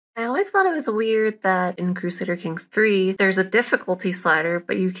I always thought it was weird that in Crusader Kings 3, there's a difficulty slider,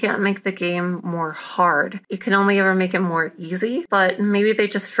 but you can't make the game more hard. You can only ever make it more easy, but maybe they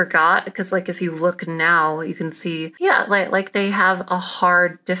just forgot because like if you look now, you can see, yeah, like they have a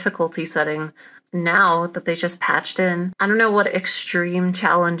hard difficulty setting now that they just patched in. I don't know what extreme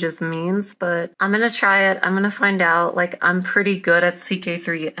challenges means, but I'm gonna try it. I'm gonna find out. Like, I'm pretty good at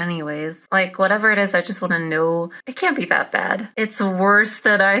CK3 anyways. Like, whatever it is, I just want to know. It can't be that bad. It's worse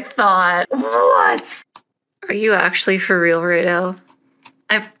than I thought. What? Are you actually for real right now?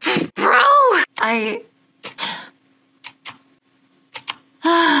 Bro!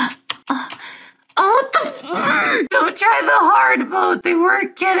 Oh, what the? Don't try the hard mode. They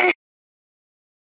weren't kidding.